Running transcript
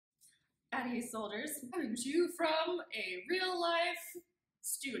Alrighty, soldiers. Coming to you from a real-life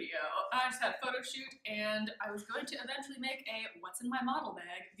studio. I just had a photo shoot, and I was going to eventually make a what's in my model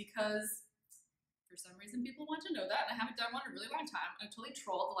bag because for some reason people want to know that, and I haven't done one in a really long time. I totally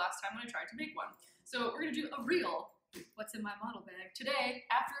trolled the last time when I tried to make one. So we're gonna do a real what's in my model bag today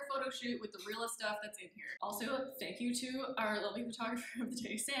after a photo shoot with the realest stuff that's in here. Also, thank you to our lovely photographer of the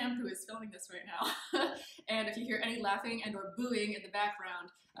day, Sam, who is filming this right now. And if you hear any laughing and or booing in the background,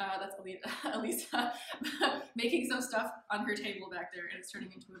 that's Elisa making some stuff on her table back there, and it's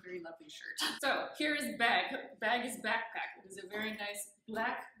turning into a very lovely shirt. So here is bag. Bag is backpack. It is a very nice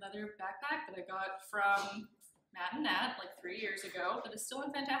black leather backpack that I got from Matt and Nat like 3 years ago that is still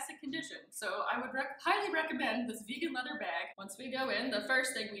in fantastic condition. So I would highly recommend this vegan leather bag. Once we go in, the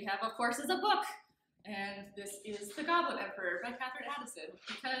first thing we have, of course, is a book. And this is The Goblin Emperor by Catherine Addison,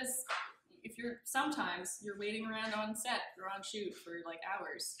 because if sometimes you're waiting around on set or on shoot for like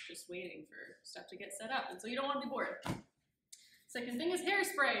hours, just waiting for stuff to get set up, and so you don't want to be bored. Second thing is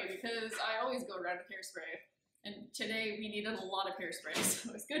hairspray, because I always go around with hairspray. And today we needed a lot of hairspray,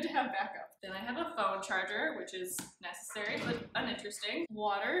 so it's good to have backup. Then I have a phone charger, which is necessary but uninteresting.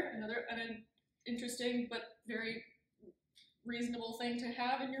 Water, another uninteresting but very reasonable thing to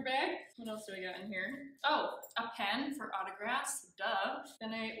have in your bag. What else do I got in here? Oh, a pen for autographs, duh.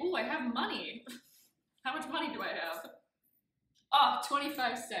 Then I have money. How much money do I have? Oh,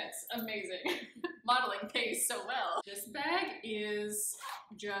 25 cents, amazing. Modeling pays so well. This bag is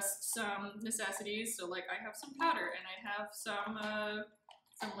just some necessities. So like I have some powder and I have some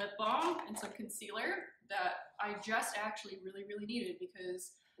lip balm and some concealer that I just actually really needed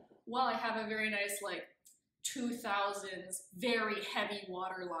because while I have a very nice like 2000s very heavy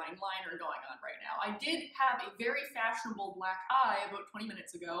waterline liner going on right now, I did have a very fashionable black eye about 20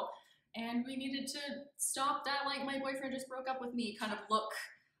 minutes ago, and we needed to stop that like my boyfriend just broke up with me kind of look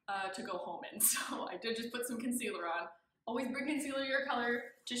to go home in. So I did just put some concealer on. Always bring concealer your color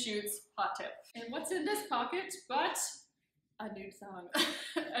to shoots, hot tip. And what's in this pocket but a nude thong?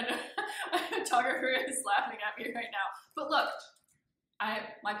 And my photographer is laughing at me right now. But look,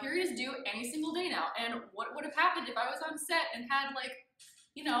 my period is due any single day now, and what would have happened if I was on set and had like,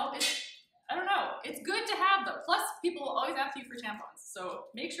 you know, I don't know, it's good to have them. Plus, people will always ask you for tampons, so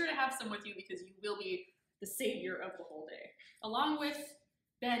make sure to have some with you because you will be the savior of the whole day. Along with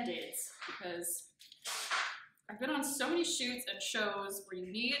Band-Aids, because I've been on so many shoots and shows where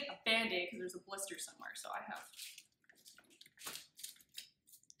you need a Band-Aid because there's a blister somewhere, so I have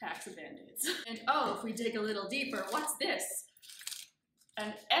packs of Band-Aids. And oh, if we dig a little deeper, what's this?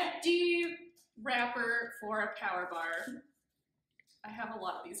 An empty wrapper for a power bar. I have a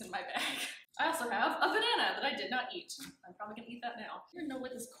lot of these in my bag. I also have a banana that I did not eat. I'm probably gonna eat that now. I don't know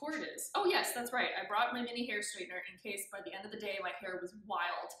what this cord is. Oh yes, that's right. I brought my mini hair straightener in case by the end of the day my hair was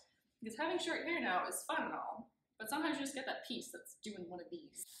wild. Because having short hair now is fun and all, but sometimes you just get that piece that's doing one of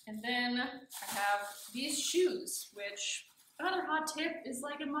these. And then I have these shoes, which another hot tip is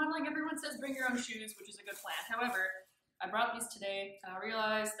like in modeling, everyone says bring your own shoes, which is a good plan. However, I brought these today and I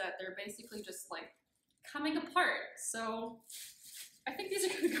realized that they're basically just like coming apart. So I think these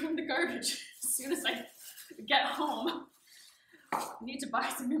are gonna go in the garbage as soon as I get home. I need to buy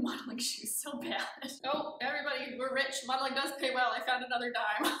some new modeling shoes so bad. Oh, everybody, we're rich. Modeling does pay well. I found another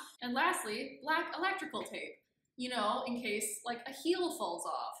dime. And lastly, black electrical tape. You know, in case like a heel falls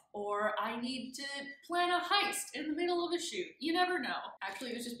off or I need to plan a heist in the middle of a shoot. You never know.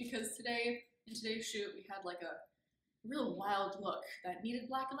 Actually, it was just because today, in today's shoot, we had like a real wild look that needed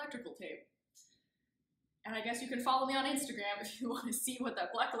black electrical tape. And I guess you can follow me on Instagram if you want to see what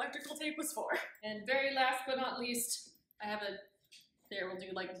that black electrical tape was for. And very last but not least, I have we'll do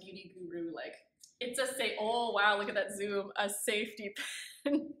like beauty guru, like, it's oh wow, look at that zoom, a safety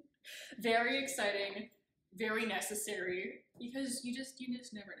pin. Very exciting, very necessary, because you just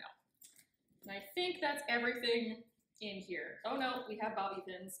never know. And I think that's everything in here. Oh no, we have bobby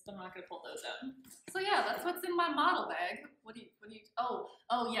pins, but I'm not gonna pull those out. So yeah, that's what's in my model bag.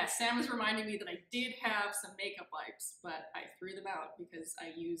 Oh yeah, Sam was reminding me that I did have some makeup wipes, but I threw them out because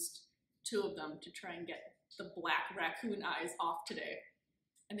I used 2 of them to try and get the black raccoon eyes off today.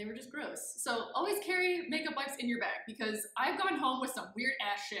 And they were just gross. So always carry makeup wipes in your bag because I've gone home with some weird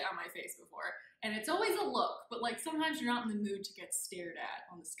ass shit on my face before. And it's always a look, but like sometimes you're not in the mood to get stared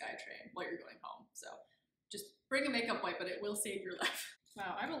at on the SkyTrain while you're going home. So just bring a makeup wipe, but it will save your life.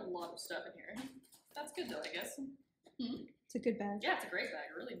 Wow, I have a lot of stuff in here. That's good though, I guess. It's a good bag. Yeah, it's a great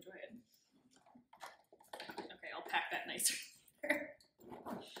bag. I really enjoy it. Okay, I'll pack that nicer.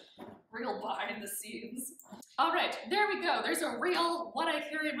 Real behind the scenes. All right, there we go. There's a real what I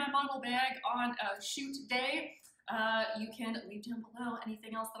carry in my model bag on a shoot day. You can leave down below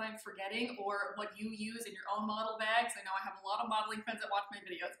anything else that I'm forgetting or what you use in your own model bags. I know I have a lot of modeling friends that watch my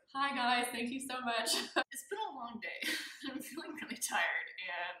videos. Hi guys, thank you so much. It's been a long day. I'm feeling really tired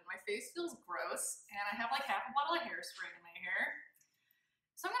and my face feels gross and I have like half a bottle of hairspray in my hair.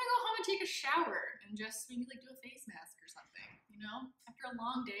 So I'm gonna go home and take a shower and just maybe like do a face mask or something, you know? After a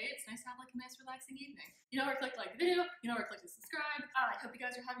long day, it's nice to have like a nice relaxing evening. You know where to click like the video, you know where to click to subscribe. I hope you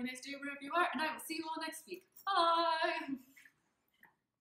guys are having a nice day wherever you are, and I will see you all next week. Bye!